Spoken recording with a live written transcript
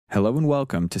Hello and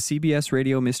welcome to CBS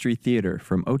Radio Mystery Theater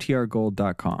from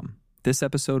OTRGold.com. This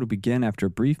episode will begin after a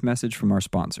brief message from our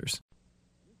sponsors.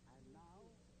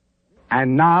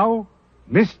 And now,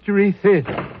 Mystery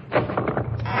Theater.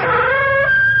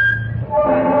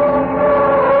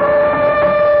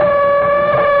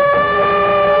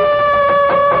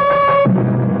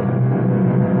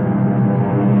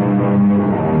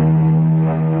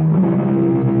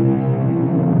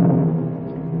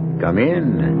 Come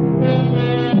in.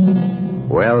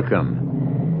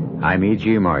 Welcome. I'm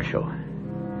E.G. Marshall.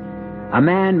 A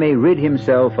man may rid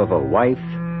himself of a wife,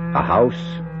 a house,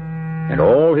 and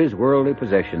all his worldly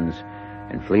possessions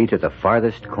and flee to the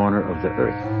farthest corner of the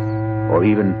earth, or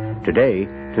even, today,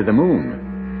 to the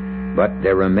moon. But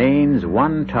there remains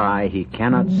one tie he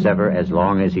cannot sever as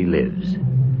long as he lives,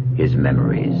 his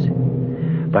memories.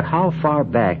 But how far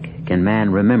back can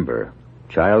man remember?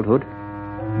 Childhood?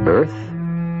 Birth?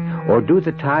 Or do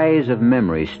the ties of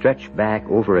memory stretch back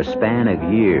over a span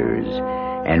of years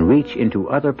and reach into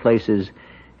other places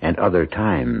and other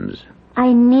times?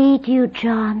 I need you,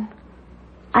 John.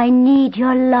 I need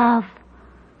your love.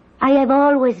 I have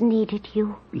always needed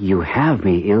you. You have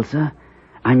me, Ilsa.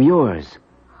 I'm yours.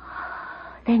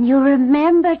 Then you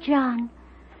remember, John.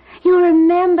 You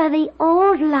remember the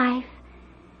old life.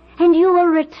 And you will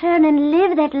return and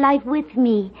live that life with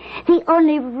me. The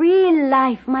only real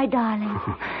life, my darling.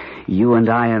 You and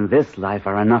I in this life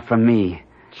are enough for me.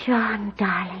 John,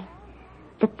 darling.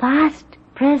 The past,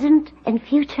 present, and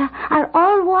future are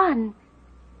all one.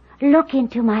 Look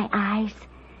into my eyes.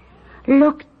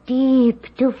 Look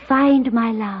deep to find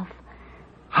my love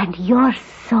and your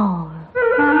soul.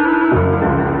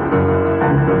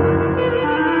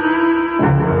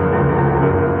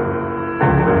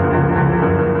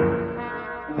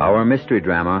 Our mystery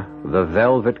drama, The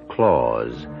Velvet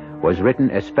Claws, was written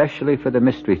especially for the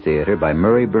Mystery Theater by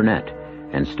Murray Burnett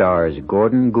and stars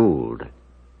Gordon Gould.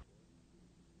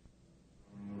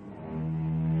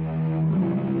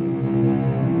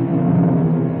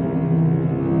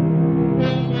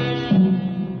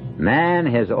 Man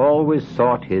has always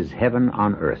sought his heaven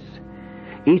on earth.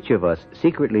 Each of us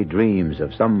secretly dreams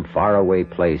of some faraway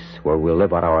place where we'll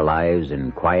live out our lives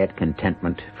in quiet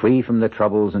contentment, free from the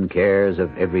troubles and cares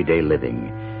of everyday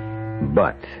living.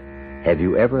 But have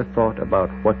you ever thought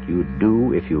about what you'd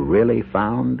do if you really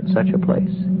found such a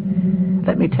place?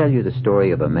 Let me tell you the story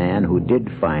of a man who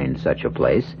did find such a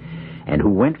place and who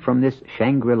went from this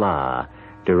Shangri-La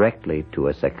directly to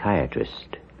a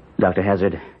psychiatrist. Dr.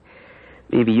 Hazard,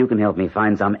 maybe you can help me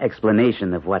find some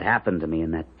explanation of what happened to me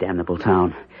in that damnable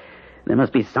town. There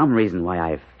must be some reason why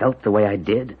I felt the way I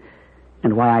did,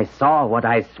 and why I saw what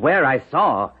I swear I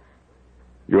saw.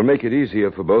 You'll make it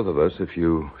easier for both of us if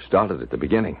you started at the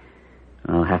beginning.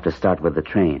 I'll have to start with the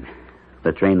train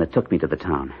that took me to the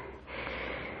town.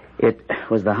 It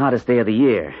was the hottest day of the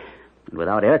year, and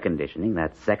without air conditioning,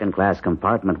 that second-class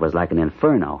compartment was like an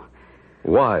inferno.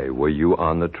 Why were you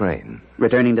on the train?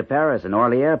 Returning to Paris and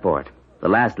Orly Airport. The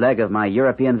last leg of my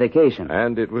European vacation.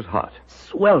 And it was hot.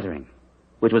 Sweltering,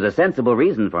 which was a sensible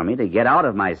reason for me to get out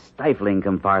of my stifling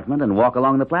compartment and walk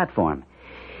along the platform.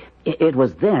 It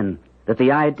was then that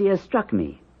the idea struck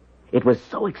me. It was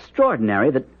so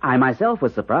extraordinary that I myself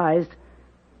was surprised.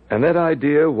 And that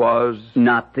idea was?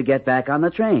 Not to get back on the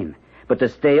train, but to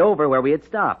stay over where we had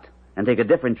stopped and take a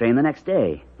different train the next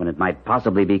day, when it might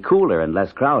possibly be cooler and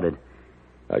less crowded.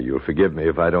 You'll forgive me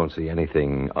if I don't see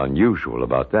anything unusual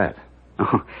about that.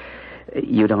 Oh,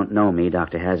 you don't know me,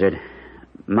 Dr. Hazard.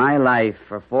 My life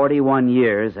for 41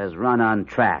 years has run on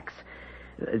tracks,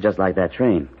 just like that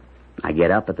train. I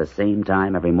get up at the same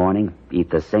time every morning,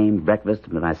 eat the same breakfast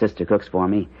that my sister cooks for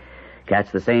me,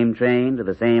 catch the same train to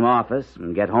the same office,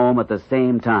 and get home at the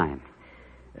same time.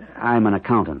 I'm an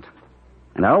accountant,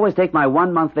 and I always take my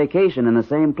 1-month vacation in the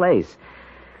same place.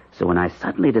 So when I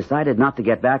suddenly decided not to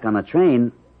get back on the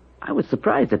train, I was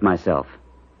surprised at myself.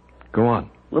 Go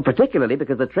on. Well, particularly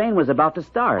because the train was about to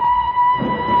start.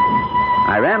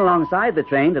 I ran alongside the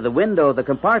train to the window of the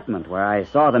compartment where I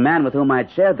saw the man with whom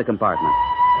I'd shared the compartment.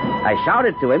 I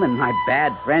shouted to him in my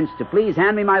bad French to please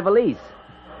hand me my valise.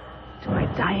 To my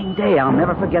dying day, I'll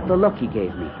never forget the look he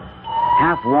gave me.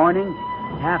 Half warning,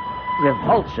 half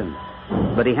revulsion.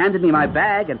 But he handed me my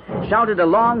bag and shouted a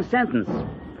long sentence.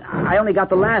 I only got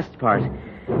the last part,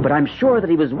 but I'm sure that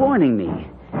he was warning me.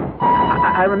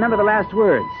 I remember the last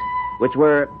words, which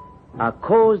were, à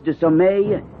cause du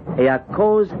sommeil et à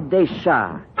cause des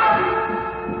chats.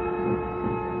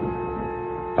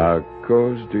 À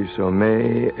cause du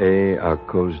sommeil et à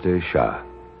cause des chats.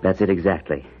 That's it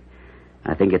exactly.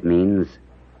 I think it means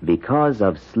because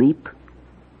of sleep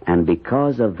and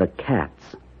because of the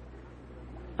cats.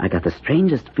 I got the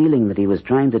strangest feeling that he was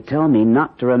trying to tell me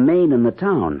not to remain in the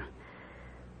town.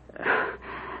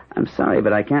 I'm sorry,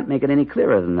 but I can't make it any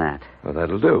clearer than that. Well,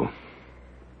 that'll do.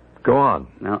 Go on.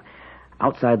 Well,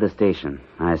 outside the station,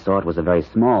 I saw it was a very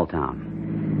small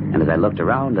town. And as I looked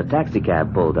around, a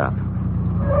taxicab pulled up.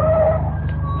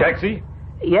 Taxi?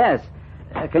 Yes.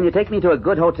 Can you take me to a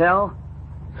good hotel?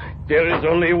 There is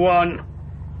only one.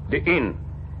 The inn.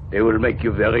 They will make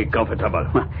you very comfortable.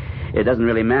 It doesn't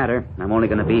really matter. I'm only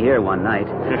going to be here one night.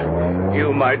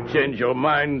 You might change your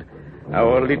mind.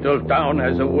 Our little town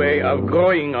has a way of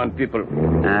growing on people.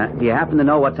 Do you happen to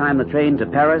know what time the train to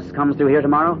Paris comes through here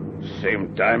tomorrow?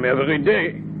 Same time every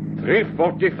day.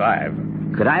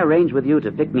 3:45. Could I arrange with you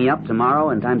to pick me up tomorrow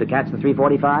in time to catch the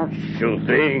 3:45? Sure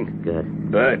thing.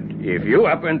 Good. But if you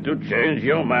happen to change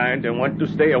your mind and want to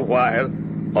stay a while,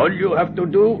 all you have to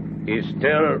do is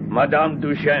tell Madame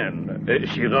Duchesne.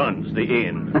 She runs the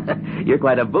inn. You're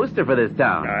quite a booster for this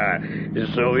town.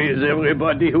 So is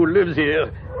everybody who lives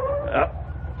here.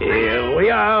 Here we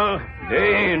are,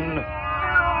 the inn.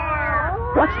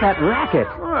 What's that racket?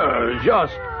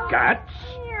 Just cats.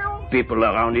 People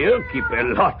around here keep a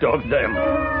lot of them.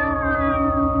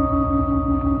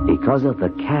 Because of the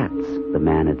cats, the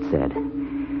man had said.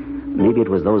 Maybe it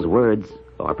was those words,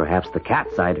 or perhaps the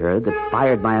cats I'd heard, that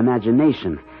fired my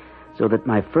imagination, so that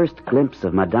my first glimpse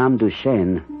of Madame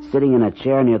Duchesne, sitting in a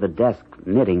chair near the desk,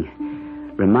 knitting,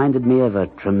 reminded me of a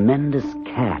tremendous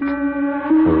cat,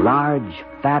 a large,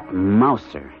 fat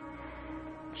mouser.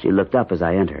 She looked up as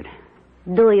I entered.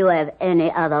 Do you have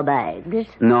any other bags?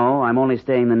 No, I'm only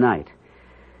staying the night. Do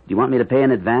you want me to pay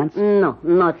in advance? No,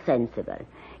 not sensible.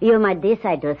 You might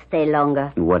decide to stay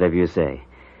longer. Whatever you say.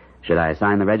 Should I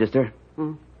sign the register?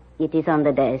 It is on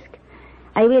the desk.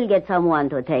 I will get someone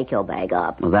to take your bag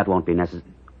up. Well, that won't be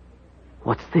necessary.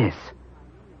 What's this?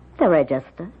 The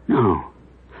register.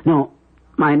 No,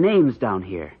 my name's down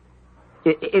here.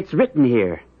 It's written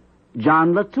here.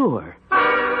 John Latour.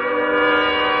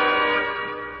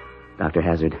 Dr.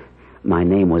 Hazard, my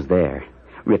name was there.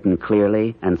 Written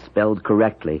clearly and spelled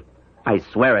correctly. I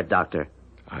swear it, Doctor.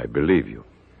 I believe you.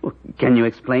 Well, can you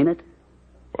explain it?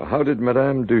 Well, how did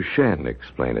Madame Duchesne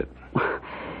explain it?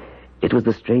 It was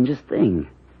the strangest thing.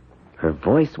 Her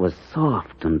voice was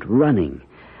soft and running,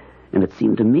 and it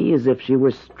seemed to me as if she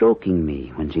were stroking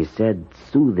me when she said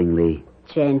soothingly,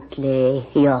 Gently,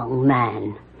 young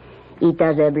man. It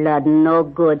does the blood no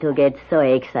good to get so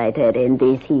excited in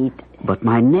this heat. But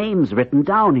my name's written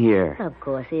down here. Of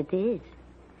course it is.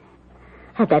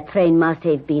 That train must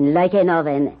have been like an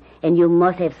oven, and you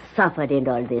must have suffered in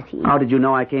all this heat. How did you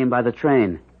know I came by the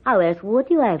train? How else would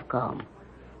you have come?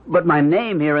 But my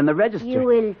name here in the register. You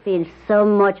will feel so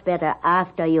much better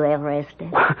after you have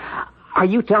rested. Are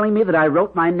you telling me that I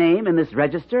wrote my name in this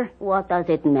register? What does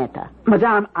it matter?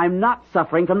 Madame, I'm not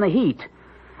suffering from the heat.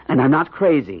 And I'm not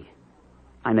crazy.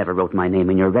 I never wrote my name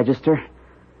in your register.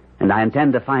 And I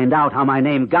intend to find out how my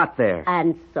name got there.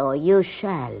 And so you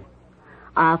shall.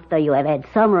 After you have had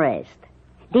some rest.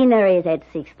 Dinner is at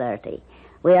 6:30.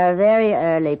 We are very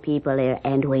early people here,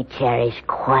 and we cherish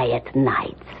quiet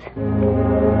nights.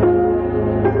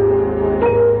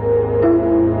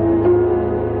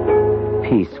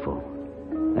 Peaceful.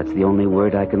 That's the only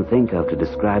word I can think of to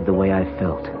describe the way I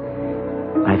felt.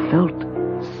 I felt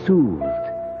soothed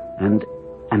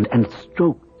and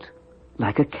stroked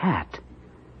like a cat.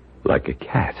 Like a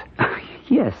cat?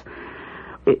 Yes.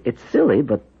 It's silly,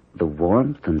 but the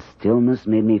warmth and stillness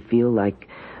made me feel like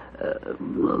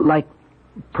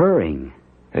purring.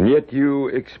 And yet you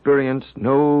experienced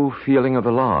no feeling of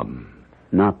alarm.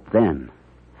 Not then.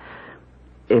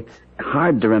 It's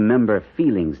hard to remember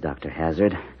feelings, Dr.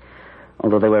 Hazard,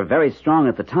 although they were very strong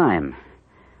at the time.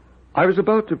 I was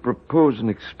about to propose an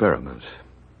experiment.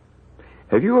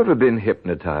 Have you ever been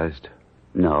hypnotized?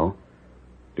 No.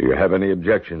 Do you have any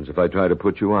objections if I try to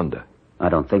put you under? I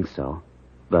don't think so.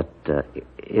 But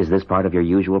is this part of your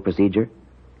usual procedure?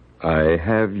 I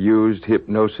have used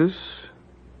hypnosis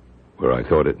where I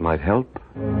thought it might help.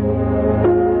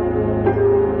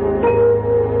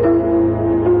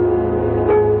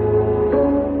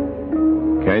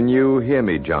 Can you hear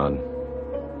me, John?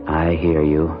 I hear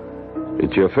you.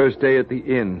 It's your first day at the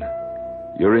inn.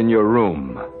 You're in your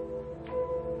room.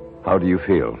 How do you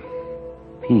feel?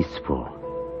 Peaceful.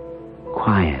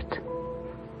 Quiet.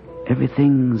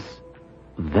 Everything's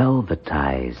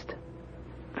velvetized.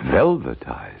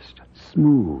 Velvetized?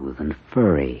 Smooth and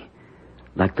furry.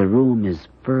 Like the room is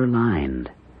fur-lined.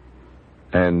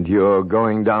 And you're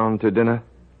going down to dinner?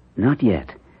 Not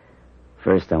yet.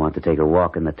 First, I want to take a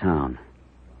walk in the town.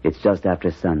 It's just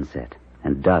after sunset,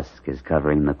 and dusk is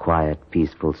covering the quiet,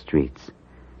 peaceful streets.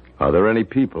 Are there any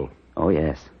people? Oh,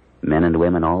 yes. Men and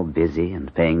women all busy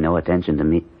and paying no attention to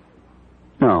me.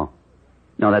 No,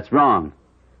 that's wrong.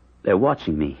 They're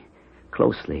watching me.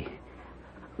 Closely.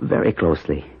 Very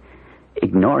closely.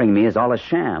 Ignoring me is all a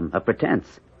sham, a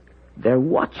pretense. They're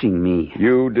watching me.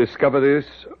 You discover this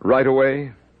right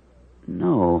away?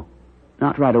 No,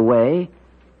 not right away.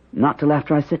 Not till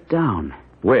after I sit down.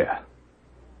 Where?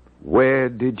 Where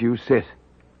did you sit?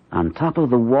 On top of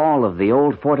the wall of the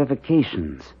old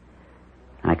fortifications.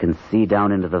 I can see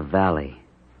down into the valley.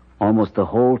 Almost the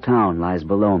whole town lies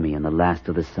below me in the last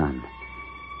of the sun.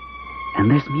 And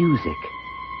there's music.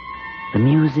 The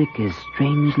music is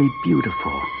strangely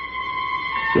beautiful.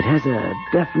 It has a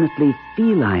definitely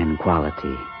feline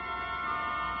quality.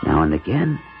 Now and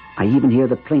again, I even hear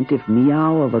the plaintive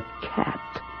meow of a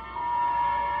cat.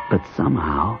 But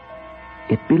somehow,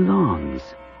 it belongs.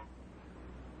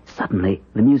 Suddenly,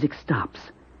 the music stops.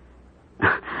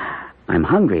 I'm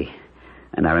hungry,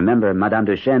 and I remember Madame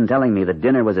Duchesne telling me that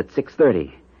dinner was at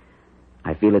 6:30.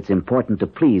 I feel it's important to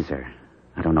please her.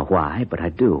 I don't know why, but I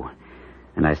do.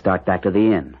 And I start back to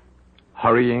the inn.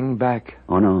 Hurrying back?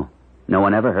 Oh, no. No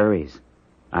one ever hurries.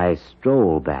 I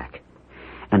stroll back.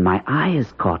 And my eye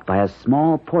is caught by a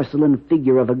small porcelain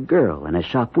figure of a girl in a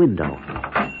shop window.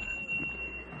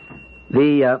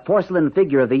 The porcelain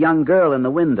figure of the young girl in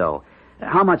the window.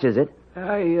 How much is it?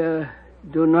 I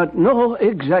do not know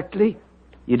exactly.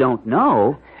 You don't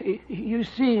know? You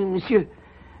see, monsieur,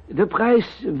 the price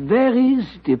varies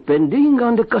depending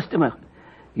on the customer.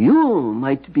 You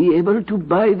might be able to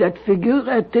buy that figure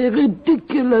at a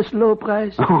ridiculous low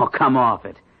price. Oh, come off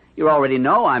it. You already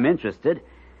know I'm interested.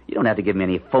 You don't have to give me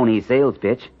any phony sales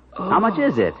pitch. How much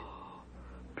is it?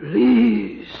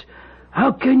 Please.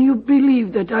 How can you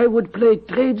believe that I would play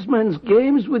tradesman's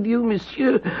games with you,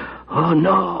 monsieur? Oh,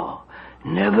 no.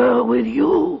 Never with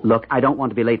you. Look, I don't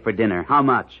want to be late for dinner. How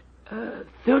much?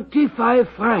 35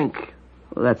 francs.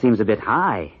 Well, that seems a bit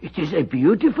high. It is a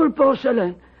beautiful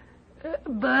porcelain.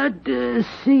 But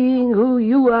seeing who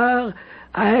you are,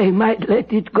 I might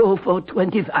let it go for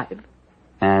 25.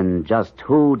 And just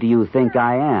who do you think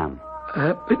I am?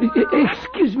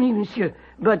 Excuse me, monsieur,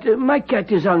 but my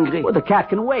cat is hungry. Well, the cat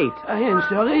can wait. I am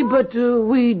sorry, but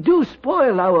we do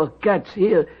spoil our cats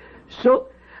here. So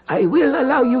I will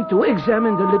allow you to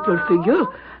examine the little figure,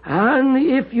 and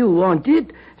if you want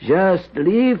it, just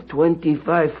leave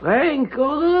 25 francs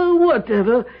or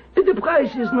whatever. The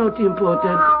price is not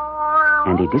important.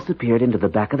 And he disappeared into the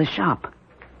back of the shop.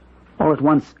 All at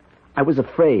once, I was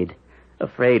afraid.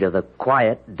 Afraid of the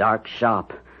quiet, dark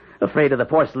shop. Afraid of the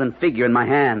porcelain figure in my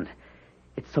hand.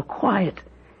 It's so quiet,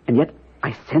 and yet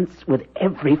I sense with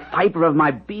every fiber of my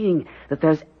being that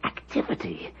there's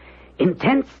activity.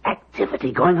 Intense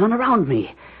activity going on around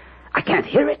me. I can't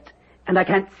hear it, and I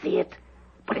can't see it,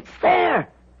 but it's there,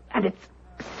 and it's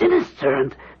sinister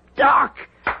and dark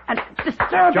and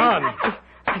disturbing.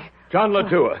 John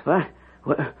Latua.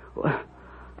 What?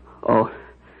 Oh,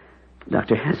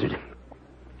 Dr. Hazard.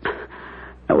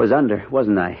 I was under,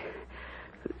 wasn't I?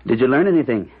 Did you learn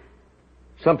anything?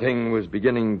 Something was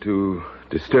beginning to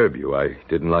disturb you. I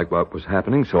didn't like what was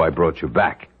happening, so I brought you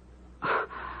back.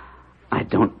 I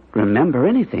don't remember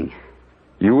anything.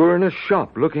 You were in a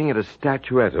shop looking at a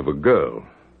statuette of a girl.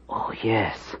 Oh,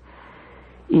 yes.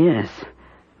 Yes.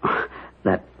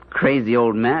 That crazy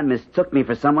old man mistook me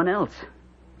for someone else.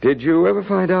 Did you ever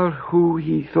find out who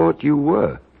he thought you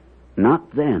were?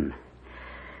 Not then.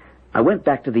 I went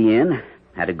back to the inn,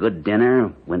 had a good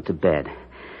dinner, went to bed.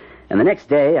 And the next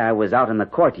day, I was out in the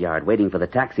courtyard waiting for the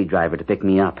taxi driver to pick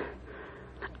me up.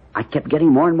 I kept getting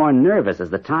more and more nervous as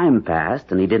the time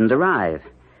passed, and he didn't arrive.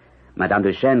 Madame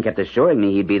Duchesne kept assuring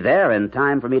me he'd be there in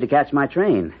time for me to catch my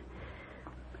train.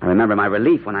 I remember my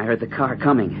relief when I heard the car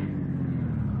coming.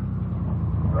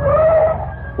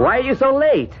 Why are you so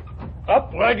late?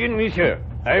 Up right in, monsieur.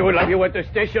 I will have you at the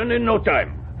station in no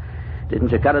time.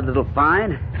 Didn't you cut a little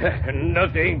fine?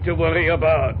 Nothing to worry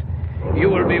about. You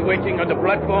will be waiting on the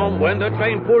platform when the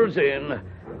train pulls in.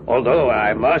 Although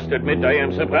I must admit I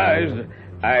am surprised.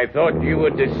 I thought you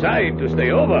would decide to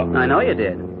stay over. I know you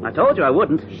did. I told you I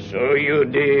wouldn't. So you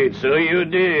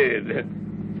did.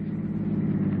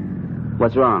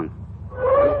 What's wrong?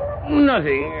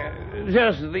 Nothing.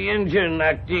 Just the engine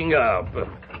acting up.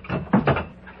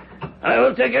 I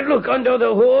will take a look under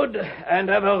the hood and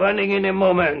have her running in a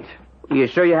moment. You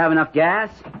sure you have enough gas?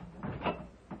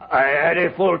 I had a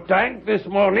full tank this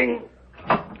morning.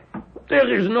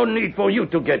 There is no need for you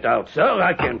to get out, sir.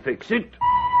 I can fix it.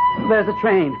 There's the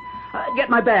train. Get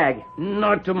my bag.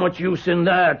 Not too much use in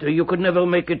that. You could never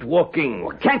make it walking.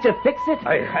 Can't you fix it?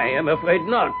 I am afraid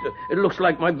not. It looks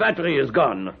like my battery is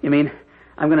gone. You mean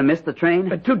I'm going to miss the train?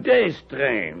 Today's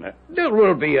train. There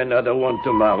will be another one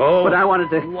tomorrow. But I wanted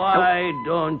to... Why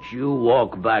don't you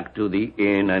walk back to the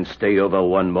inn and stay over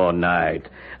one more night?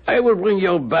 I will bring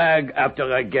your bag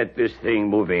after I get this thing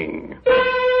moving.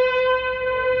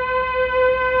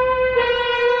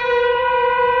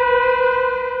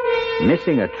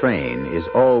 Missing a train is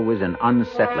always an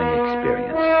unsettling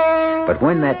experience. But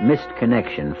when that missed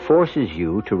connection forces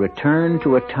you to return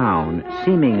to a town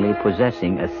seemingly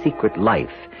possessing a secret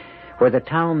life, where the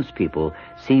townspeople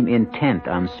seem intent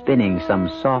on spinning some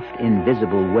soft,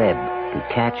 invisible web to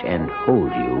catch and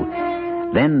hold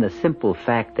you, then the simple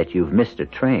fact that you've missed a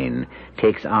train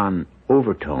takes on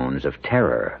overtones of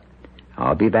terror.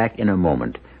 I'll be back in a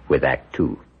moment with Act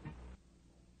Two.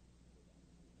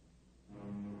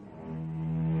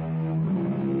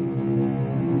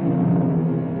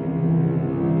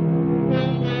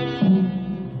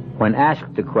 When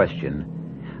asked the question,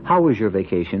 "How was your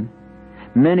vacation?"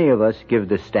 many of us give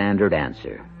the standard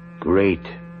answer: "Great.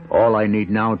 All I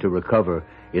need now to recover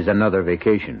is another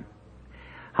vacation."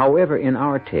 However, in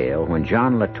our tale, when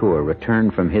John Latour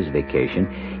returned from his vacation,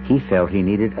 he felt he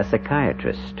needed a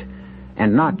psychiatrist.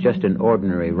 And not just an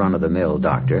ordinary run-of-the-mill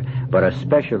doctor, but a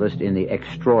specialist in the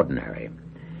extraordinary.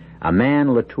 A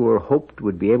man Latour hoped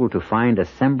would be able to find a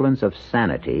semblance of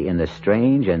sanity in the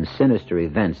strange and sinister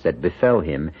events that befell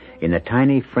him in the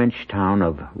tiny French town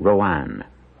of Roanne.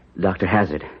 Dr.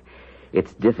 Hazard,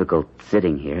 it's difficult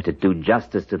sitting here to do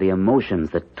justice to the emotions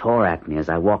that tore at me as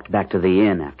I walked back to the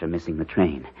inn after missing the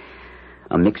train.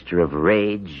 A mixture of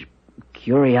rage,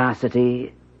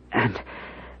 curiosity,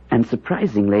 and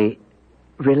surprisingly,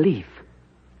 relief.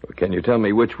 Can you tell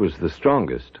me which was the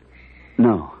strongest?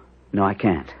 No, I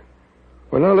can't.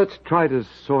 Well, now let's try to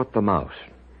sort them out.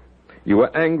 You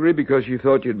were angry because you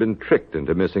thought you'd been tricked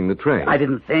into missing the train. I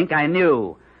didn't think, I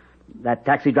knew. That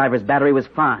taxi driver's battery was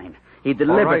fine. He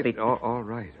deliberately... All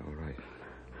right.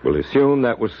 We'll assume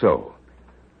that was so.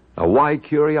 Now, why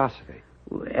curiosity?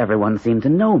 Everyone seemed to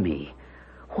know me.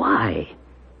 Why?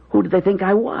 Who did they think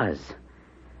I was?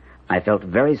 I felt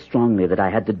very strongly that I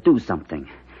had to do something.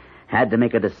 Had to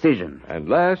make a decision. And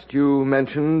last you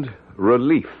mentioned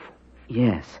relief.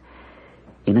 Yes.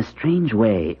 In a strange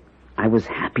way, I was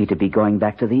happy to be going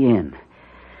back to the inn.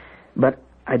 But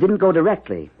I didn't go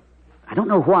directly. I don't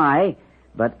know why,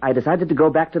 but I decided to go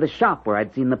back to the shop where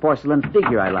I'd seen the porcelain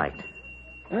figure I liked.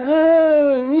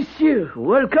 Ah, monsieur,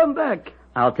 welcome back.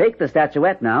 I'll take the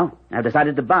statuette now. I've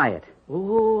decided to buy it.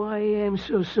 Oh, I am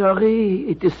so sorry.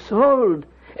 It is sold.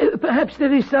 Perhaps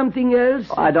there is something else.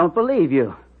 Oh, I don't believe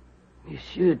you.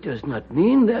 Monsieur does not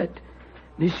mean that.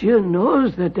 Monsieur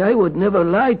knows that I would never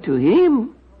lie to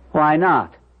him. Why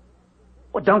not?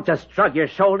 Well, don't just shrug your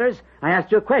shoulders. I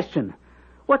asked you a question.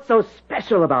 What's so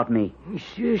special about me?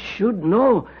 Monsieur should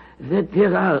know that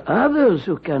there are others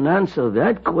who can answer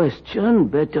that question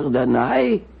better than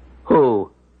I.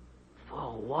 Who?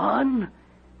 For one,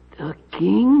 the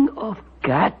King of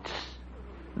Cats.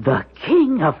 The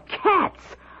King of Cats?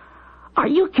 Are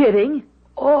you kidding?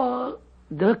 Or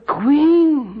the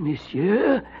Queen,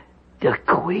 monsieur. The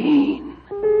Queen.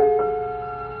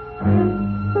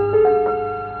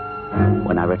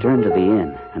 When I returned to the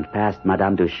inn and passed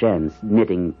Madame Duchesne's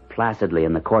knitting placidly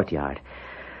in the courtyard,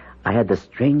 I had the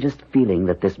strangest feeling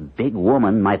that this big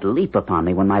woman might leap upon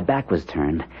me when my back was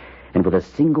turned, and with a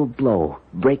single blow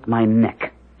break my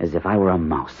neck as if I were a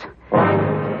mouse.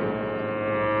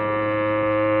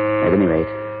 At any rate,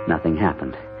 nothing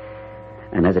happened.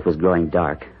 And as it was growing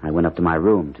dark, I went up to my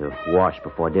room to wash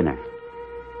before dinner.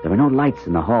 There were no lights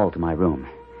in the hall to my room.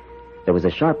 There was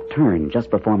a sharp turn just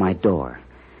before my door,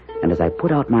 and as I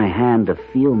put out my hand to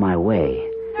feel my way,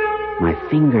 my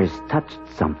fingers touched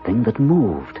something that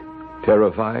moved.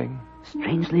 Terrifying?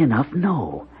 Strangely enough,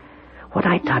 no. What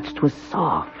I touched was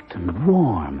soft and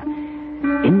warm,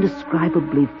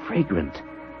 indescribably fragrant,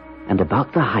 and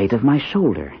about the height of my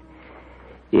shoulder.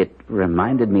 It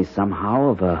reminded me somehow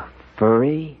of a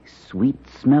furry,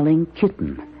 sweet-smelling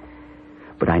kitten.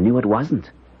 But I knew it wasn't,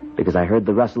 because I heard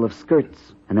the rustle of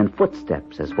skirts and then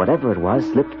footsteps as whatever it was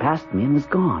slipped past me and was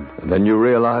gone. And then you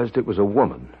realized it was a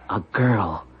woman. A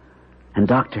girl. And,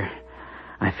 Doctor,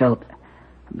 I felt...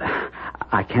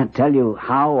 I can't tell you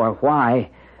how or why,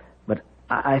 but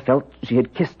I felt she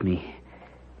had kissed me.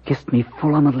 Kissed me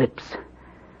full on the lips.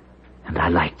 And I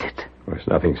liked it. There's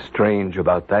nothing strange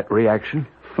about that reaction.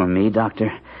 For me,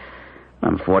 Doctor,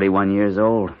 I'm 41 years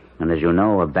old, and as you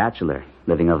know, a bachelor,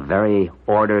 living a very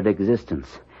ordered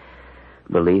existence.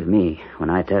 Believe me when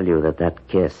I tell you that that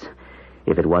kiss,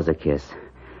 if it was a kiss,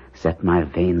 set my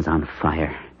veins on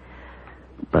fire.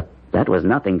 But that was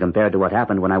nothing compared to what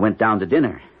happened when I went down to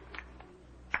dinner.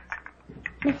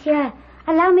 Monsieur,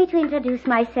 Allow me to introduce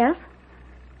myself.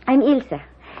 I'm Ilse,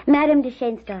 Madame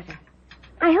Duchesne's daughter.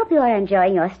 I hope you are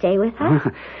enjoying your stay with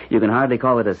us. You can hardly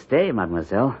call it a stay,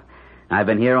 mademoiselle. I've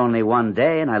been here only one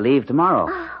day, and I leave tomorrow.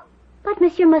 Oh, but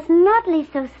monsieur must not leave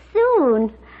so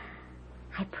soon.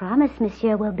 I promise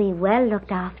monsieur will be well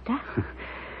looked after.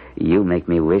 You make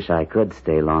me wish I could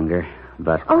stay longer,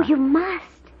 but... Oh, you must.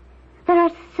 There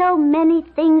are so many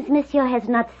things monsieur has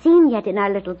not seen yet in our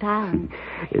little town.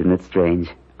 Isn't it strange?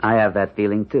 I have that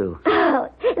feeling, too. Oh,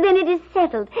 then it is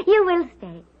settled. You will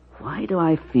stay. Why do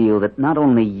I feel that not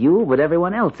only you, but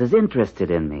everyone else is interested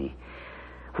in me?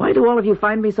 Why do all of you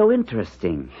find me so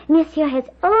interesting? Monsieur has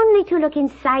only to look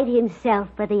inside himself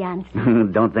for the answer.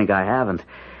 Don't think I haven't.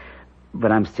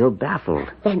 But I'm still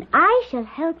baffled. Then I shall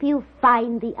help you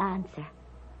find the answer.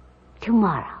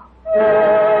 Tomorrow.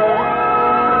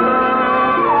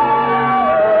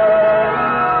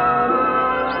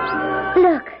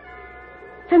 Look.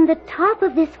 From the top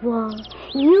of this wall,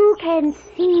 you can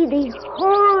see the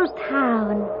whole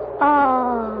town.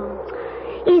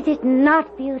 Oh, is it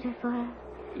not beautiful?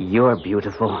 You're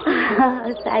beautiful.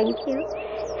 Oh, thank you.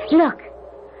 Look,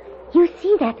 you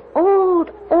see that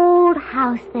old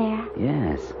house there?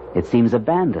 Yes, it seems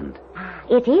abandoned.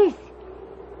 It is.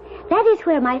 That is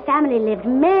where my family lived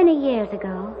many years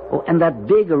ago. Oh, and that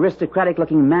big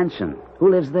aristocratic-looking mansion. Who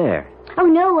lives there? Oh,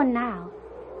 no one now.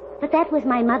 But that was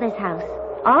my mother's house,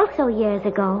 also years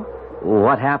ago.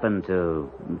 What happened to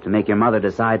make your mother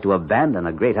decide to abandon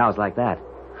a great house like that?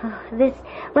 Oh, this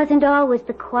wasn't always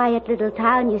the quiet little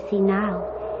town you see now.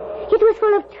 It was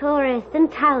full of tourists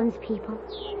and townspeople.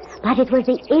 But it was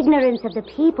the ignorance of the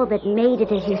people that made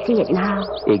it as you see it now.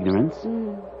 Ignorance?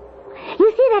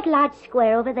 You see that large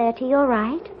square over there to your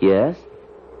right? Yes.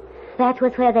 That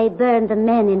was where they burned the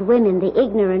men and women the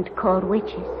ignorant called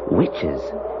witches. Witches?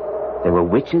 There were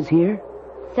witches here?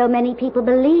 So many people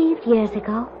believed years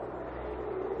ago.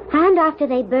 And after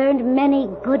they burned many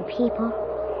good people,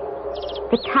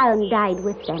 the town died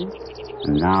with them.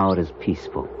 And now it is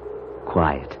peaceful,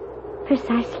 quiet.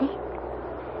 Precisely.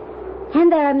 And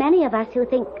there are many of us who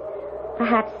think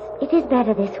perhaps it is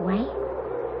better this way.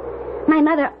 My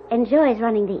mother enjoys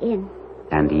running the inn.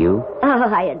 And you?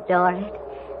 Oh, I adore it.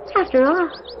 After all,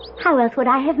 how else would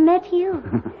I have met you?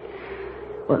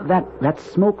 Well, that's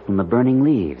smoke from the burning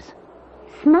leaves.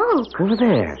 Smoke? Over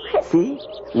there. See?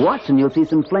 Watch and you'll see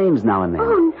some flames now and then.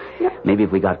 Oh, no. Maybe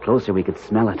if we got closer, we could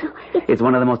smell it. It's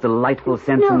one of the most delightful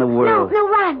scents in the world. No,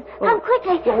 run. Come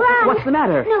quickly. Run. What's the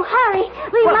matter? No, hurry.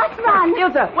 We must run.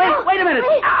 Ilse, wait a minute.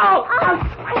 Wait. Ow!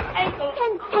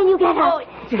 Can you get up?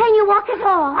 Can you walk at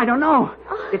all? I don't know.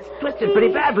 It's twisted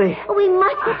pretty badly. We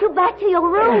must get you back to your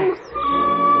room.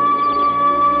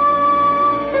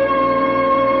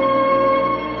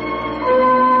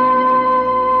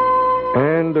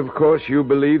 And, of course, you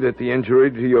believe that the injury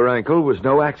to your ankle was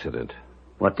no accident.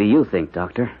 What do you think,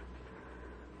 Doctor?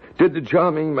 Did the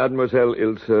charming Mademoiselle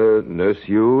Ilse nurse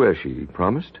you as she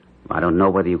promised? I don't know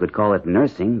whether you could call it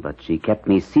nursing, but she kept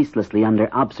me ceaselessly under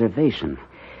observation.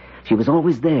 She was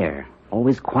always there,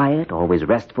 always quiet, always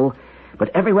restful, but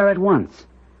everywhere at once.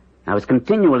 I was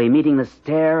continually meeting the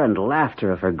stare and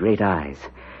laughter of her great eyes.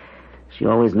 She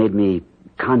always made me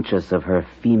conscious of her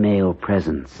female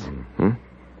presence. Mm-hmm.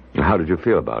 How did you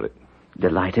feel about it?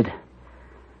 Delighted.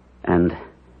 And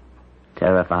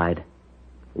terrified.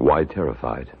 Why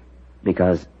terrified?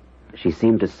 Because she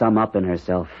seemed to sum up in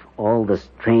herself all the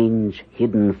strange,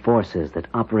 hidden forces that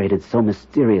operated so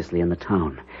mysteriously in the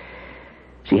town.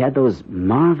 She had those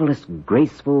marvelous,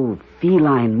 graceful,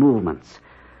 feline movements,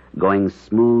 going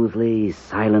smoothly,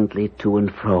 silently to and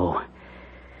fro.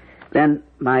 Then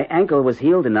my ankle was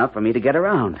healed enough for me to get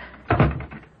around.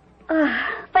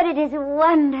 But it is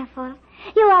wonderful.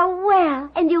 You are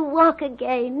well, and you walk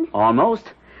again. Almost.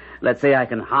 Let's say I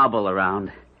can hobble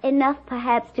around. Enough,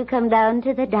 perhaps, to come down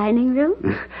to the dining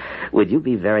room? Would you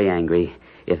be very angry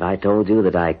if I told you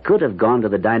that I could have gone to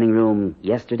the dining room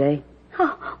yesterday?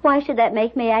 Oh, why should that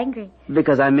make me angry?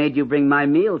 Because I made you bring my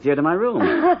meals here to my room.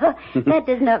 That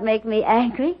does not make me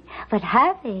angry, but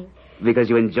happy. Because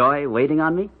you enjoy waiting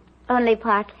on me? Only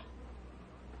partly.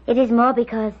 It is more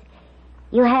because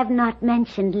you have not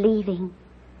mentioned leaving,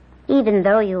 even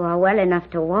though you are well enough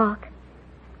to walk.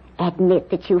 Admit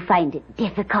that you find it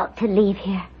difficult to leave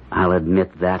here. I'll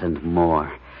admit that and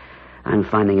more. I'm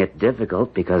finding it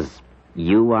difficult because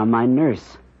you are my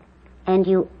nurse. And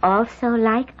you also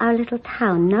like our little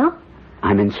town, no?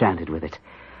 I'm enchanted with it.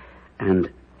 And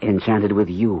enchanted with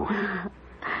you.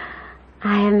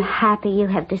 I am happy you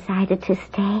have decided to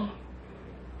stay.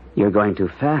 You're going too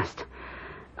fast.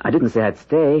 I didn't say I'd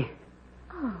stay.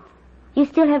 Oh, you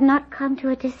still have not come to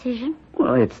a decision?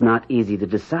 Well, it's not easy to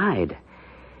decide.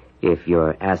 If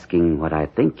you're asking what I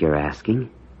think you're asking.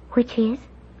 Which is?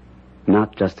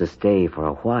 Not just to stay for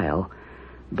a while,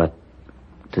 but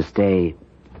to stay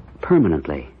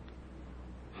permanently.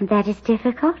 And that is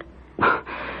difficult?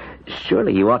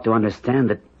 Surely you ought to understand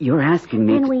that you're asking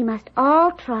me... Then we must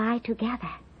all try together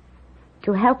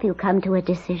to help you come to a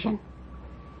decision.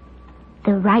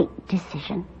 The right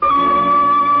decision.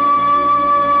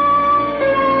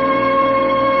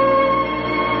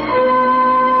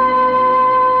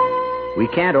 We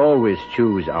can't always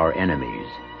choose our enemies,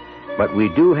 but we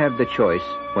do have the choice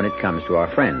when it comes to our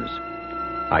friends.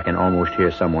 I can almost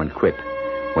hear someone quip,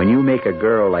 when you make a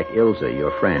girl like Ilsa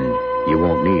your friend, you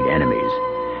won't need enemies.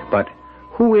 But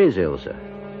who is Ilsa?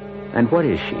 And what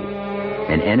is she?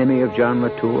 An enemy of John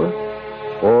Latour?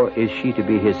 Or is she to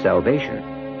be his salvation?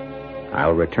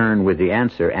 I'll return with the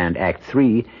answer and Act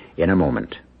 3 in a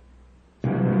moment.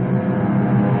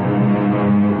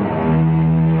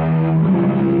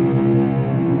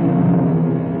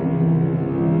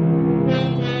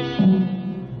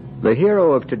 The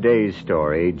hero of today's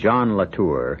story, John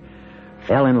Latour,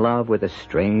 fell in love with a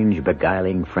strange,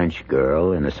 beguiling French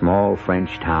girl in a small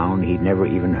French town he'd never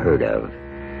even heard of.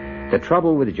 The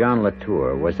trouble with John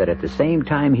Latour was that at the same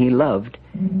time he loved,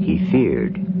 he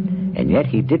feared, and yet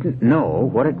he didn't know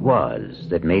what it was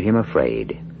that made him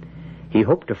afraid. He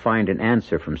hoped to find an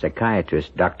answer from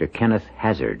psychiatrist Dr. Kenneth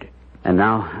Hazard. And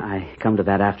now I come to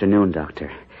that afternoon,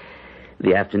 Doctor.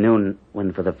 The afternoon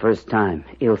when, for the first time,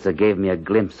 Ilsa gave me a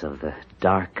glimpse of the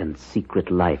dark and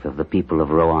secret life of the people of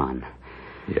Rouen.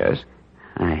 Yes?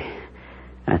 I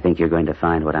think you're going to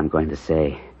find what I'm going to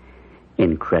say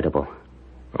incredible.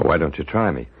 Well, why don't you try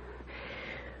me?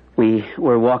 We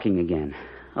were walking again,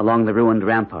 along the ruined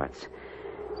ramparts.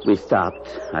 We stopped,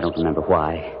 I don't remember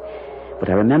why, but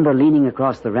I remember leaning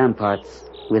across the ramparts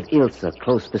with Ilsa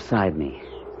close beside me.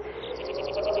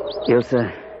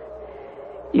 Ilsa,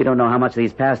 you don't know how much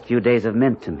these past few days have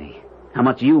meant to me, how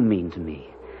much you mean to me.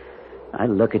 I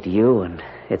look at you, and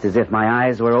it's as if my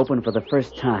eyes were open for the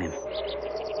first time.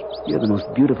 You're the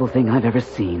most beautiful thing I've ever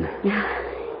seen.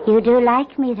 You do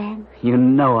like me, then? You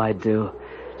know I do.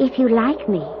 If you like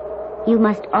me, you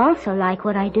must also like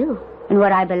what I do and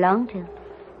what I belong to.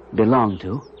 Belong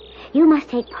to? You must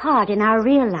take part in our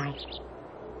real life.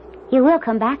 You will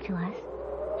come back to us.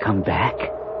 Come back?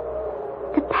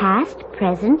 The past,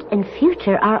 present, and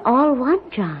future are all one,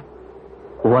 John.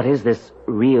 What is this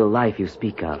real life you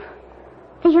speak of?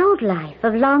 The old life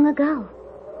of long ago.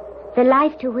 The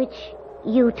life to which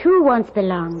you too once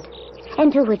belonged,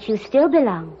 and to which you still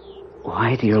belong.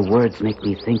 Why do your words make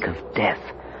me think of death?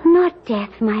 Not death,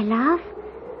 my love,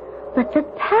 but the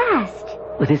past.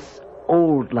 This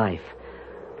old life,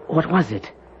 what was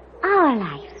it? Our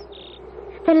life.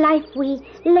 The life we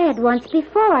led once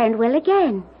before and will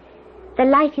again. The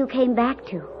life you came back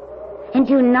to and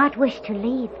do not wish to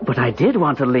leave. But I did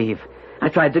want to leave. I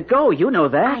tried to go, you know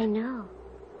that. I know,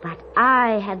 but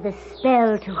I have the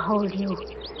spell to hold you.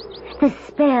 The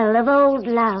spell of old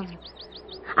love.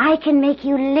 I can make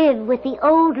you live with the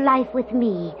old life with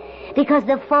me, because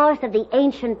the force of the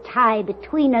ancient tie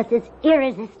between us is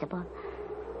irresistible.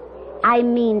 I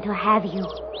mean to have you,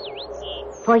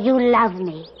 for you love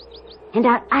me and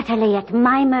are utterly at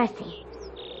my mercy.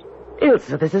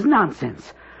 Ilsa, this is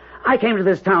nonsense. I came to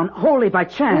this town wholly by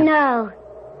chance. No,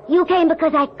 you came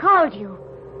because I called you.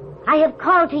 I have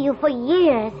called to you for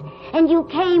years, and you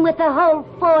came with the whole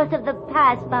force of the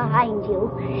past behind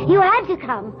you. You had to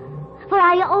come, for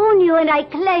I own you and I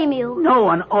claim you. No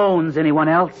one owns anyone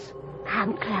else.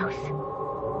 Come close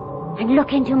and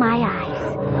look into my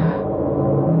eyes.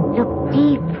 Look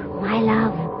deep, my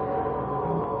love,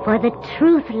 for the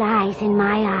truth lies in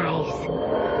my eyes.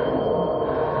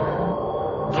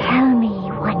 Tell me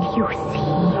what you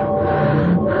see.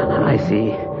 I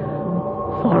see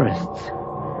forests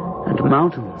and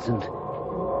mountains and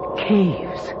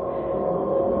caves.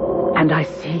 And I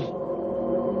see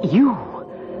you.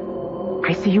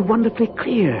 I see you wonderfully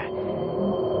clear.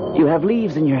 You have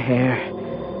leaves in your hair,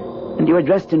 and you are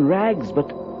dressed in rags,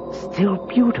 but still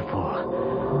beautiful.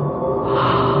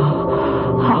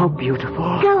 How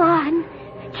beautiful. Go on.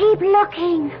 Keep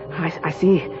looking. I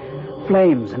see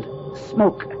flames and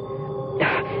smoke.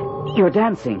 You're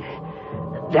dancing.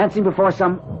 Dancing before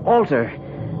some altar.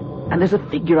 And there's a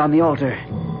figure on the altar.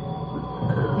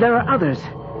 There are others.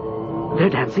 They're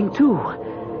dancing too.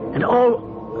 And all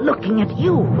looking at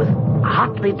you with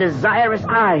hotly desirous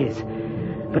eyes.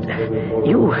 But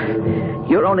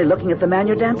you're only looking at the man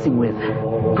you're dancing with.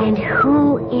 And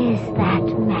who is that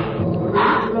man?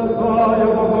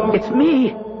 It's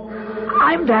me.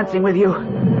 I'm dancing with you.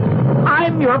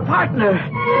 I'm your partner.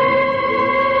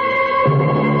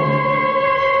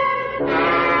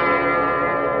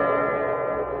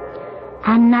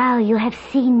 Now you have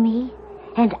seen me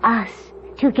and us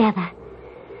together.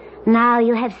 Now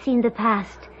you have seen the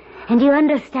past, and you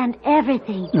understand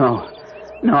everything. No,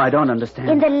 I don't understand.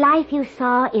 In the life you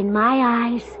saw in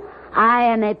my eyes, I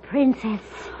am a princess.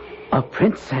 A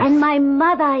princess? And my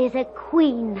mother is a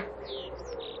queen.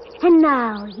 And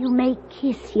now you may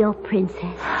kiss your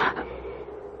princess.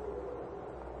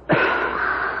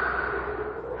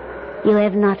 You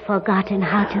have not forgotten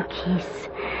how to kiss.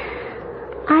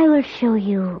 I will show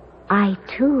you I,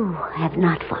 too, have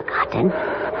not forgotten.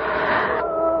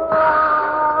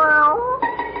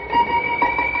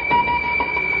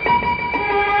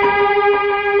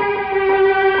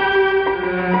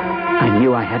 I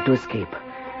knew I had to escape.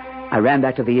 I ran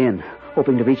back to the inn,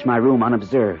 hoping to reach my room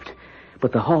unobserved.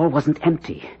 But the hall wasn't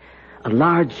empty. A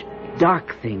large,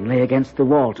 dark thing lay against the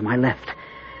wall to my left.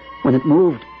 When it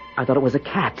moved, I thought it was a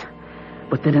cat.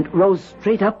 But then it rose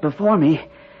straight up before me,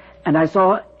 and I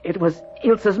saw it was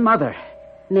Ilse's mother.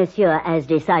 Monsieur has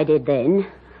decided then.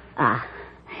 Ah,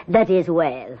 that is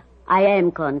well. I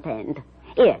am content.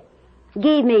 Here,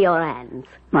 give me your hands.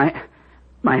 My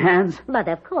hands? But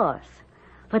of course,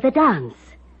 for the dance.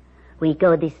 We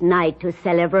go this night to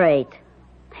celebrate.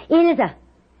 Ilse,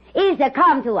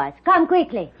 come to us. Come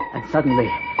quickly. And suddenly,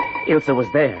 Ilse was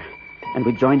there, and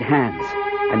we joined hands,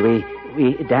 and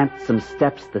we danced some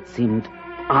steps that seemed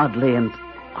oddly and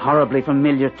horribly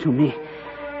familiar to me.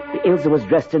 Ilse was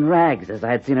dressed in rags, as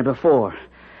I had seen her before.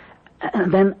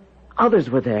 And then others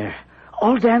were there,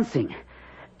 all dancing.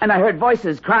 And I heard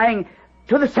voices crying,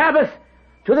 "To the Sabbath!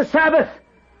 To the Sabbath!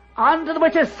 On to the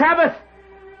witches' Sabbath!"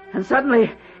 And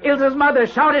suddenly, Ilse's mother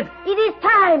shouted, It is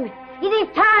time! It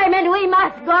is time, and we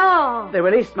must go! They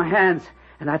released my hands,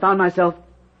 and I found myself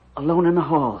alone in the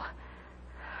hall.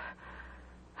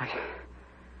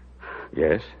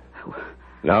 Yes?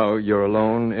 Now you're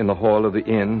alone in the hall of the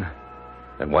inn.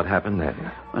 And what happened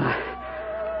then?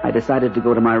 I decided to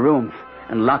go to my room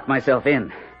and lock myself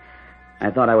in.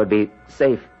 I thought I would be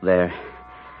safe there.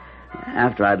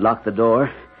 After I'd locked the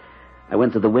door, I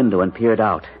went to the window and peered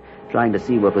out, trying to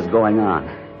see what was going on.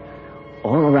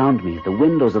 All around me, the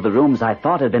windows of the rooms I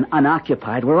thought had been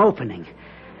unoccupied were opening,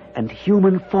 and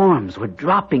human forms were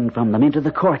dropping from them into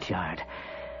the courtyard.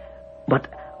 But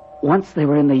once they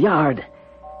were in the yard,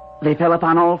 they fell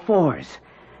upon all fours,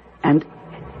 and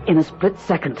in a split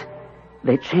second,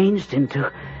 they changed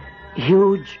into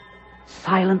huge,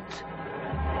 silent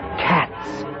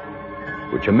cats.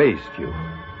 Which amazed you.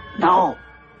 No,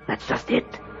 that's just it.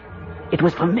 It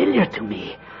was familiar to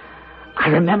me. I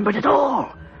remembered it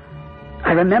all.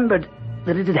 I remembered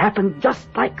that it had happened just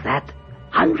like that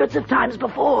hundreds of times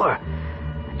before,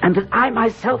 and that I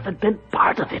myself had been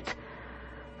part of it.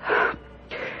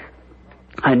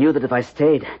 I knew that if I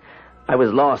stayed, I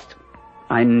was lost.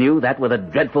 I knew that with a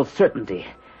dreadful certainty.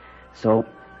 So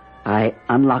I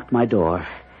unlocked my door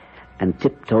and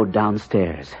tiptoed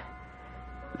downstairs.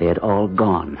 They had all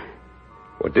gone.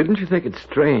 Well, didn't you think it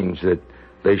strange that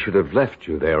they should have left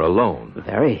you there alone?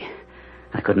 Very.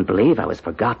 I couldn't believe I was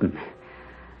forgotten.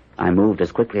 I moved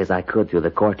as quickly as I could through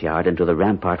the courtyard and to the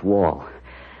rampart wall.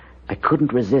 I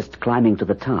couldn't resist climbing to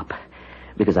the top,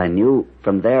 because I knew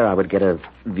from there I would get a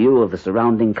view of the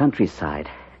surrounding countryside.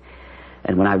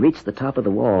 And when I reached the top of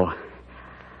the wall,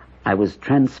 I was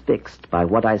transfixed by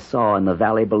what I saw in the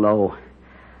valley below.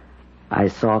 I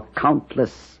saw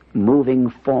countless moving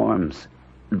forms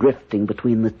drifting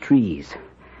between the trees,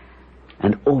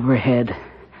 and overhead,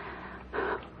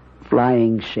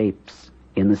 flying shapes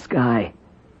in the sky.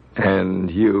 And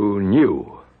you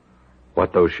knew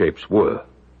what those shapes were?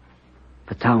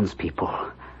 The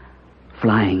townspeople,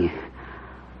 flying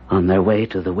on their way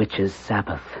to the witches'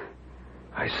 Sabbath.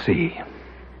 I see.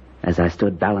 As I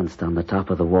stood balanced on the top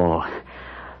of the wall,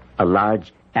 a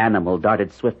large animal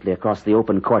darted swiftly across the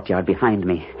open courtyard behind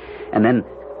me, and then,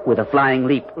 with a flying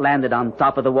leap, landed on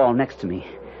top of the wall next to me.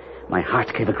 My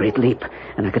heart gave a great leap,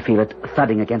 and I could feel it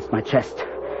thudding against my chest.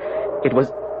 It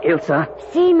was Ilse.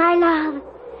 See, my love.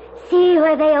 See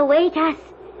where they await us.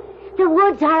 The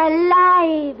woods are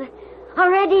alive.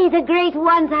 Already the great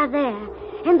ones are there,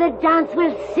 and the dance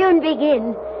will soon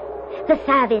begin. The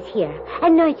salve is here.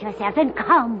 Anoint yourself and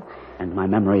come. And my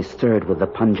memory stirred with the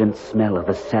pungent smell of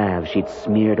the salve she'd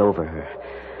smeared over her.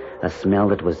 A smell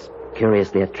that was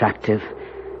curiously attractive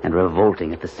and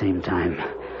revolting at the same time.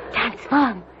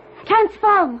 Transform.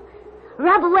 Transform.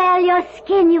 Rub well your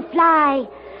skin, you fly.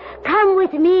 Come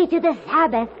with me to the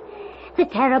Sabbath. The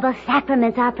terrible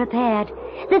sacraments are prepared.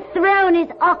 The throne is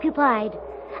occupied.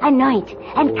 Anoint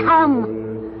and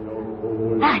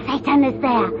come. Ah, Satan is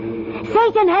there.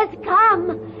 Satan has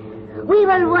come. We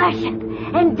will worship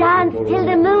and dance till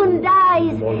the moon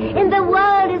dies and the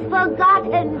world is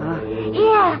forgotten.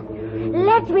 Here,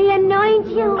 let me anoint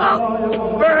you. It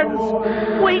burns.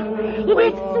 Wait. It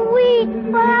is sweet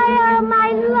fire,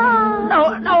 my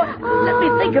love. No. Let me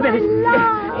think a minute.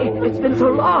 It's been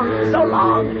so long. Oh,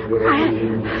 my.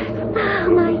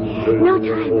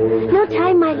 No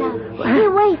time, my love. He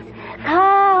waits.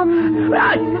 Come.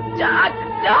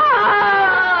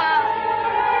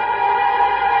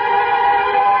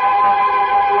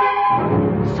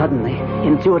 Suddenly,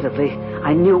 intuitively,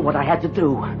 I knew what I had to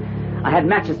do. I had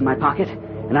matches in my pocket,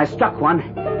 and I struck one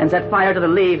and set fire to the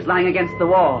leaves lying against the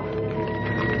wall.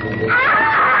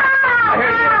 I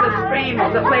heard the scream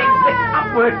as the flames licked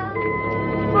upward.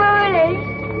 Foolish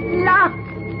love.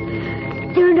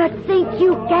 Do not think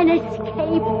you can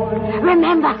escape.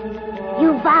 Remember,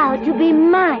 you vowed to be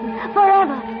mine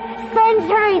forever,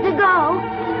 centuries ago.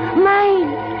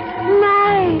 Mine.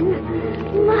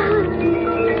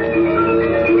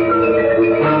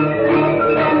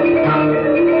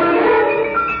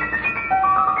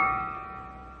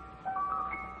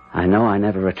 I know I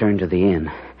never returned to the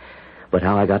inn, but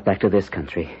how I got back to this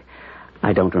country,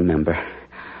 I don't remember.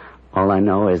 All I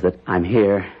know is that I'm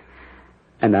here,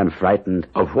 and I'm frightened.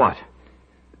 Of what?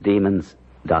 Demons,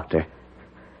 Doctor.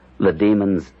 The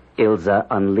demons Ilsa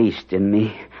unleashed in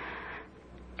me.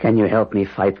 Can you help me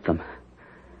fight them?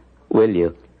 Will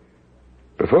you?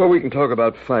 Before we can talk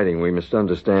about fighting, we must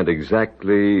understand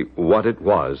exactly what it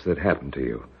was that happened to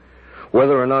you.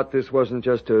 Whether or not this wasn't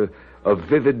just a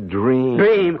vivid dream.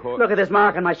 Dream? Look at this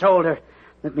mark on my shoulder.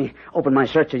 Let me open my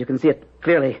shirt so you can see it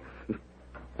clearly.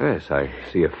 Yes, I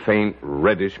see a faint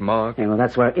reddish mark. Yeah, well,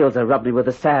 that's where Ilsa rubbed me with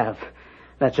the salve.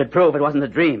 That should prove it wasn't a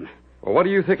dream. Well, what do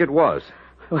you think it was?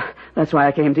 Well, that's why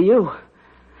I came to you.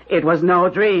 It was no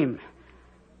dream.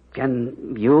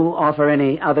 Can you offer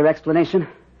any other explanation?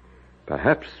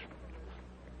 Perhaps.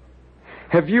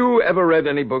 Have you ever read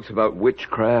any books about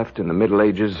witchcraft in the Middle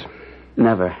Ages?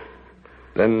 Never.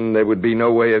 Then there would be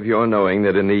no way of your knowing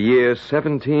that in the year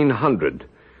 1700,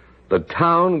 the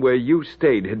town where you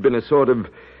stayed had been a sort of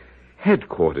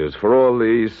headquarters for all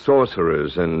the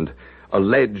sorcerers and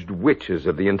alleged witches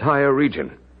of the entire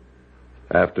region.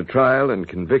 After trial and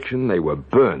conviction, they were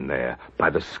burned there by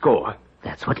the score.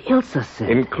 That's what Ilsa said.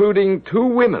 Including 2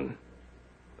 women,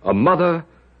 a mother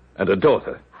and a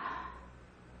daughter.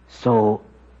 So,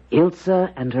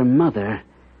 Ilsa and her mother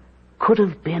could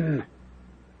have been...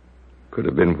 Could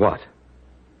have been what?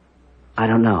 I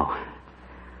don't know.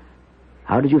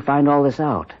 How did you find all this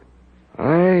out?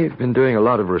 I've been doing a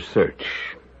lot of research.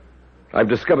 I've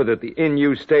discovered that the inn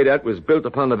you stayed at was built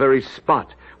upon the very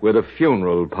spot where the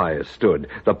funeral pyre stood.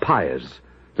 The pyres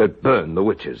that burned the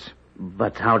witches.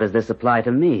 But how does this apply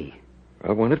to me?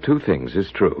 Well, one of 2 things is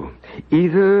true.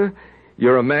 Either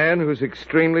you're a man who's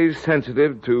extremely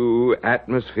sensitive to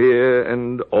atmosphere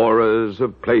and auras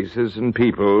of places and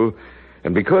people,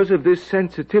 and because of this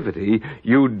sensitivity,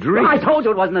 you dream... I told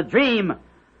you it wasn't a dream!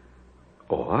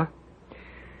 Or,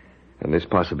 and this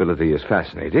possibility is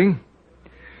fascinating,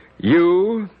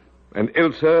 you and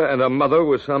Ilsa and her mother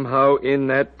were somehow in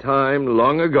that time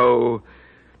long ago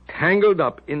tangled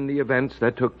up in the events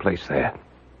that took place there.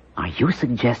 Are you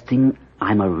suggesting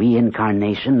I'm a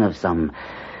reincarnation of some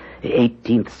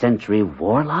 18th century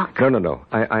warlock? No.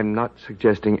 I'm not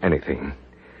suggesting anything.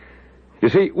 You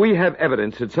see, we have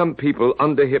evidence that some people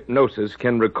under hypnosis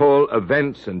can recall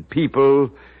events and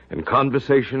people and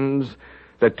conversations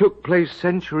that took place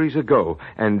centuries ago,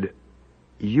 and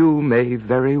you may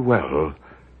very well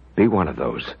be one of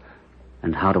those.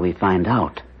 And how do we find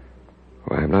out?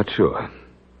 Well, I'm not sure.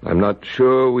 I'm not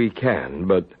sure we can,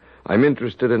 but I'm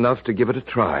interested enough to give it a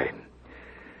try.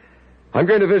 I'm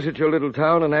going to visit your little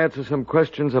town and answer some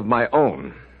questions of my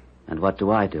own. And what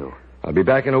do I do? I'll be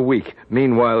back in a week.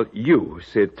 Meanwhile, you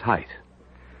sit tight.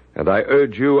 And I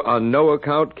urge you, on no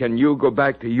account can you go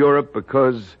back to Europe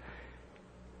because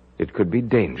it could be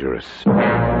dangerous.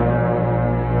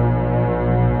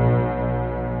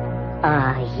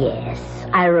 Ah, yes.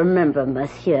 I remember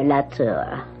Monsieur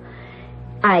Latour.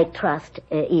 I trust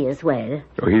he is well.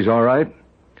 Oh, he's all right?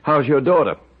 How's your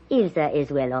daughter? Ilsa is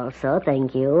well also,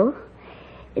 thank you.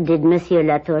 Did Monsieur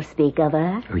Latour speak of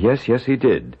her? Oh, yes, he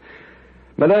did.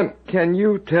 Madame, can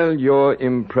you tell your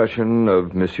impression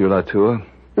of Monsieur Latour?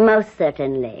 Most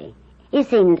certainly. He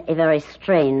seemed a very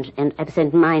strange and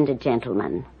absent-minded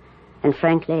gentleman. And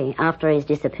frankly, after his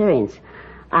disappearance,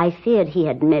 I feared he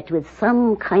had met with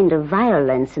some kind of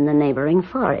violence in the neighboring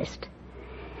forest.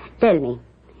 Tell me,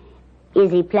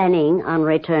 is he planning on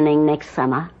returning next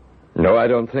summer? No, I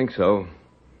don't think so.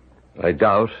 I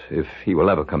doubt if he will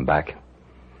ever come back.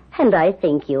 And I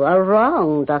think you are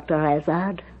wrong, Dr.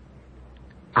 Hazard.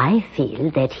 I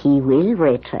feel that he will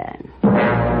return.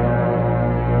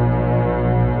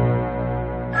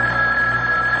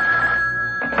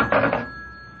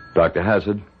 Dr.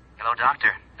 Hazard? Hello,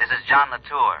 Doctor. This is John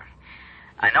Latour.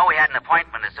 I know we had an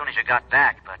appointment as soon as you got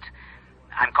back, but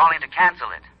I'm calling to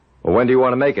cancel it. Well, when do you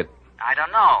want to make it? I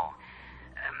don't know.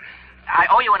 I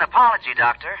owe you an apology,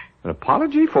 Doctor. An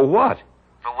apology? For what?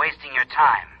 For wasting your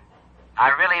time. I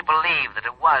really believe that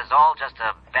it was all just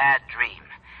a bad dream.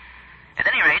 At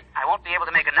any rate, I won't be able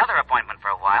to make another appointment for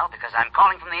a while because I'm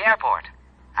calling from the airport.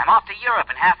 I'm off to Europe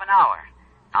in half an hour.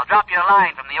 I'll drop you a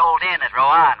line from the old inn at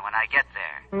Rouen when I get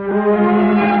there.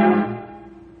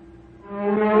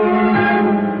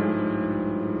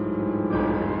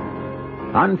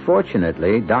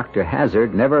 Unfortunately, Dr.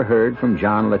 Hazard never heard from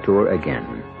John Latour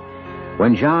again.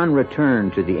 When John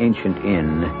returned to the ancient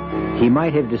inn, he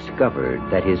might have discovered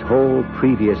that his whole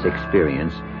previous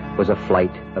experience was a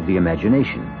flight of the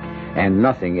imagination, and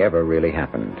nothing ever really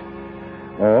happened.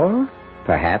 Or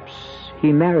perhaps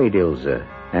he married Ilse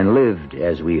and lived,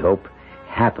 as we hope,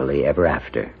 happily ever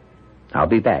after. I'll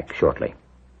be back shortly.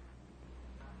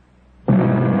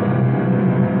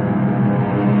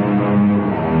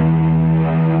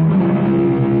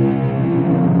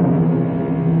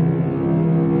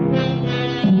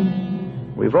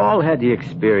 We've all had the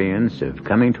experience of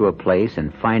coming to a place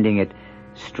and finding it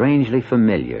strangely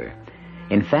familiar.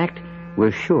 In fact,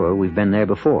 we're sure we've been there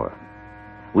before.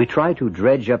 We try to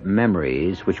dredge up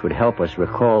memories which would help us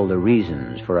recall the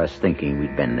reasons for us thinking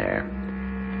we'd been there.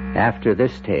 After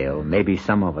this tale, maybe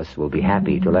some of us will be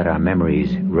happy to let our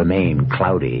memories remain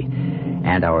cloudy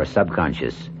and our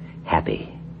subconscious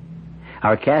happy.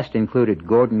 Our cast included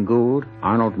Gordon Gould,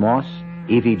 Arnold Moss,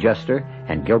 Evie Juster,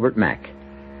 and Gilbert Mack.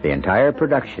 The entire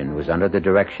production was under the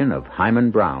direction of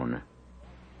Hyman Brown.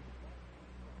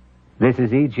 This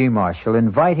is E.G. Marshall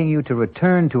inviting you to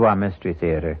return to our Mystery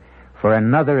Theater for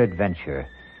another adventure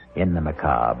in the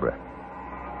macabre.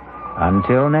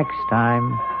 Until next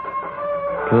time,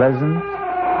 pleasant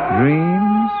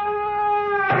dreams.